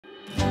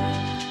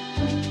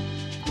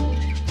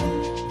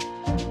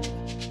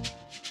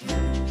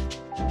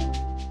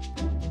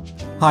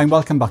Hi and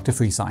welcome back to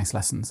Free Science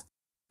Lessons.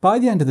 By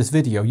the end of this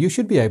video, you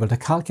should be able to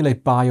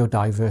calculate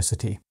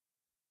biodiversity.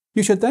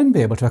 You should then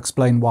be able to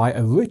explain why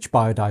a rich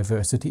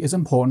biodiversity is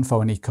important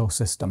for an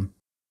ecosystem.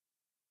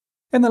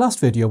 In the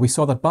last video, we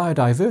saw that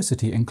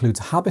biodiversity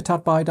includes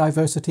habitat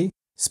biodiversity,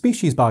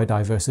 species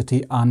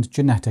biodiversity, and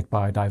genetic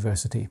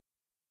biodiversity.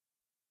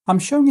 I'm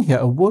showing you here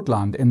a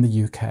woodland in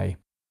the UK.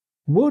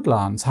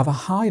 Woodlands have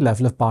a high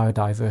level of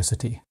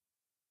biodiversity.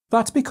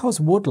 That's because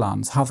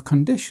woodlands have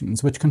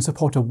conditions which can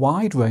support a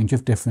wide range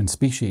of different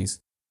species.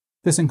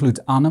 This includes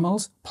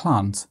animals,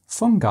 plants,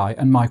 fungi,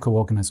 and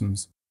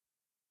microorganisms.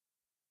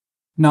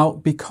 Now,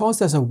 because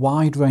there's a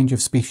wide range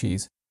of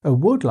species, a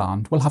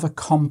woodland will have a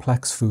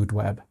complex food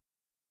web.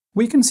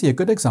 We can see a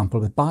good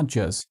example with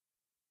badgers.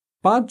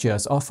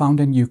 Badgers are found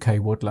in UK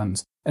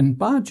woodlands, and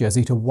badgers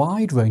eat a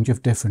wide range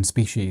of different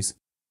species.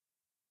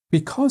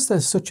 Because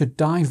there's such a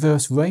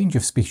diverse range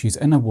of species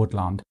in a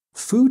woodland,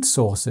 food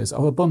sources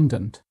are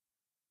abundant.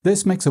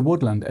 This makes a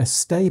woodland a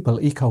stable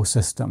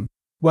ecosystem,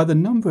 where the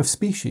number of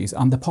species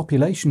and the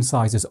population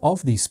sizes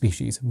of these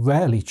species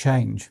rarely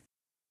change.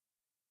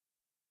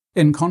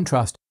 In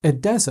contrast, a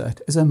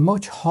desert is a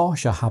much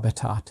harsher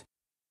habitat.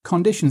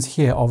 Conditions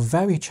here are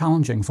very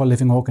challenging for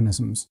living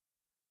organisms.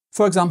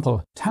 For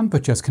example,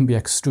 temperatures can be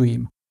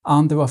extreme,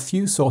 and there are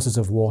few sources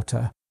of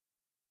water.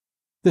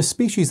 The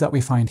species that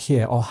we find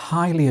here are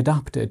highly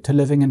adapted to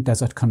living in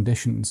desert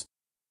conditions,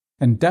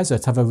 and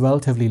deserts have a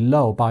relatively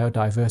low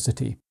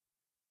biodiversity.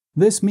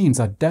 This means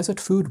that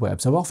desert food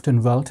webs are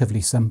often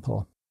relatively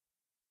simple.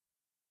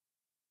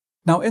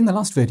 Now, in the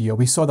last video,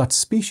 we saw that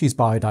species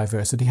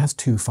biodiversity has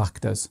two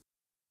factors.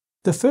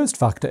 The first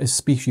factor is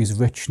species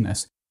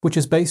richness, which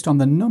is based on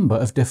the number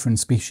of different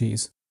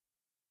species.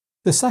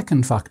 The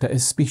second factor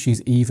is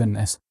species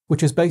evenness,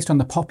 which is based on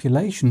the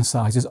population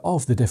sizes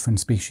of the different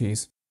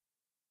species.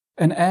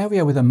 An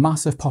area with a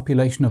massive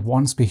population of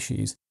one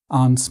species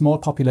and small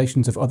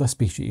populations of other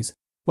species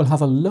will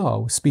have a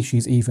low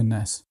species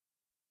evenness.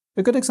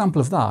 A good example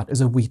of that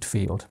is a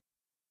wheatfield.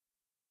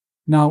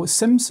 Now,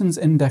 Simpsons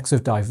Index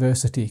of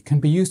diversity can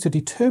be used to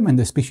determine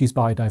the species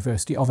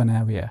biodiversity of an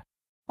area,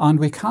 and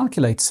we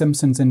calculate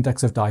Simpsons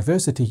Index of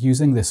diversity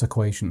using this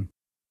equation.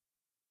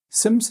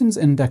 Simpsons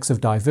Index of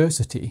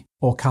diversity,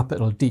 or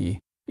capital D,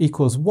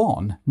 equals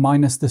 1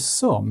 minus the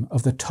sum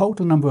of the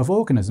total number of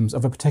organisms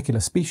of a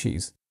particular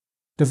species,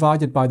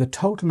 divided by the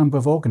total number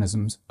of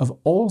organisms of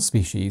all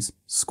species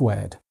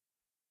squared.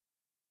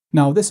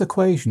 Now, this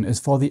equation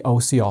is for the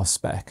OCR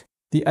spec.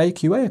 The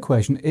AQA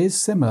equation is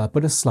similar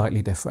but is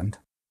slightly different.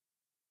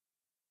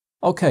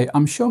 Okay,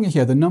 I'm showing you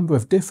here the number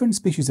of different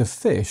species of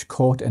fish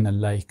caught in a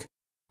lake.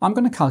 I'm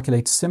going to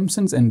calculate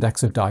Simpsons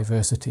Index of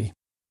diversity.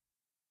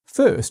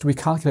 First, we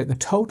calculate the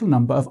total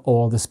number of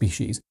all the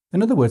species,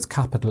 in other words,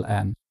 capital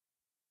N.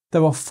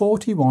 There are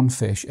 41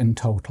 fish in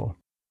total.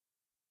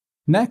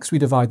 Next, we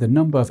divide the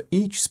number of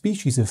each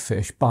species of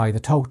fish by the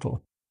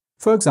total.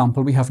 For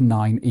example, we have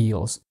 9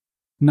 eels.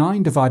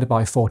 9 divided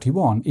by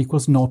 41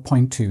 equals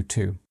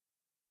 0.22.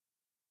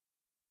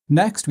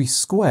 Next, we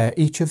square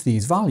each of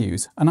these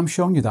values, and I'm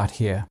showing you that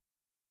here.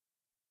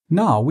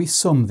 Now we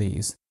sum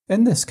these.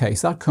 In this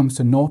case, that comes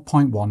to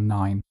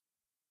 0.19.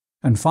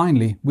 And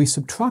finally, we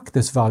subtract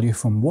this value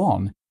from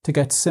 1 to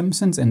get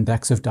Simpsons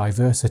Index of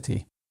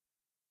diversity.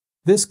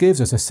 This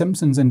gives us a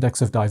Simpsons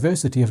Index of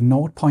diversity of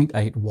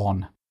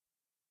 0.81.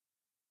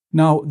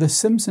 Now, the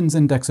Simpsons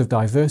Index of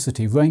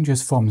diversity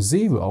ranges from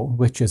 0,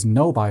 which is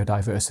no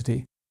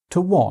biodiversity,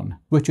 to 1,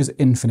 which is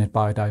infinite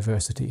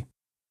biodiversity.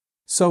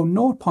 So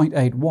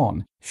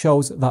 0.81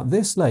 shows that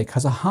this lake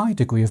has a high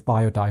degree of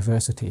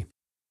biodiversity.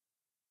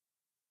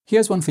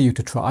 Here's one for you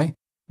to try.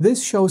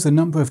 This shows the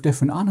number of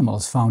different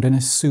animals found in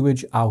a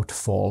sewage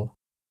outfall.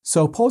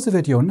 So pause the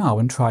video now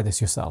and try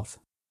this yourself.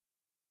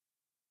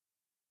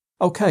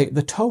 Okay,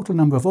 the total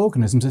number of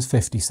organisms is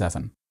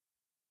 57.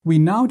 We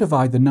now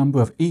divide the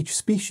number of each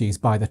species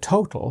by the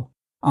total,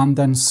 and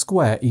then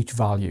square each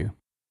value.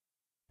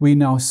 We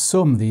now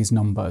sum these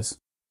numbers,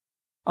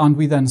 and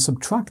we then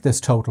subtract this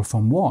total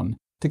from 1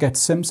 to get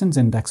Simpsons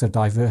Index of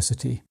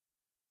diversity.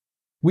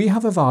 We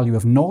have a value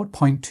of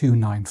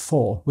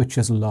 0.294, which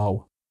is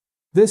low.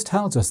 This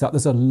tells us that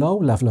there's a low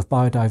level of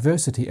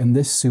biodiversity in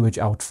this sewage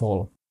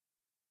outfall.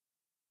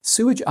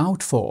 Sewage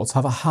outfalls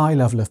have a high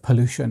level of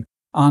pollution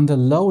and a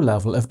low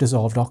level of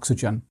dissolved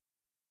oxygen.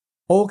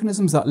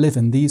 Organisms that live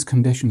in these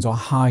conditions are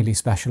highly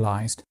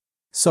specialised,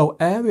 so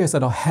areas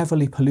that are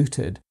heavily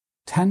polluted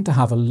tend to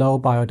have a low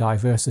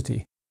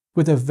biodiversity,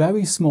 with a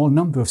very small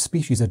number of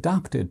species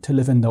adapted to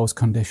live in those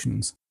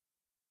conditions.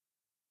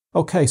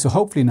 Okay, so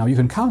hopefully now you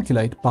can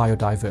calculate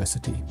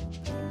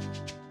biodiversity.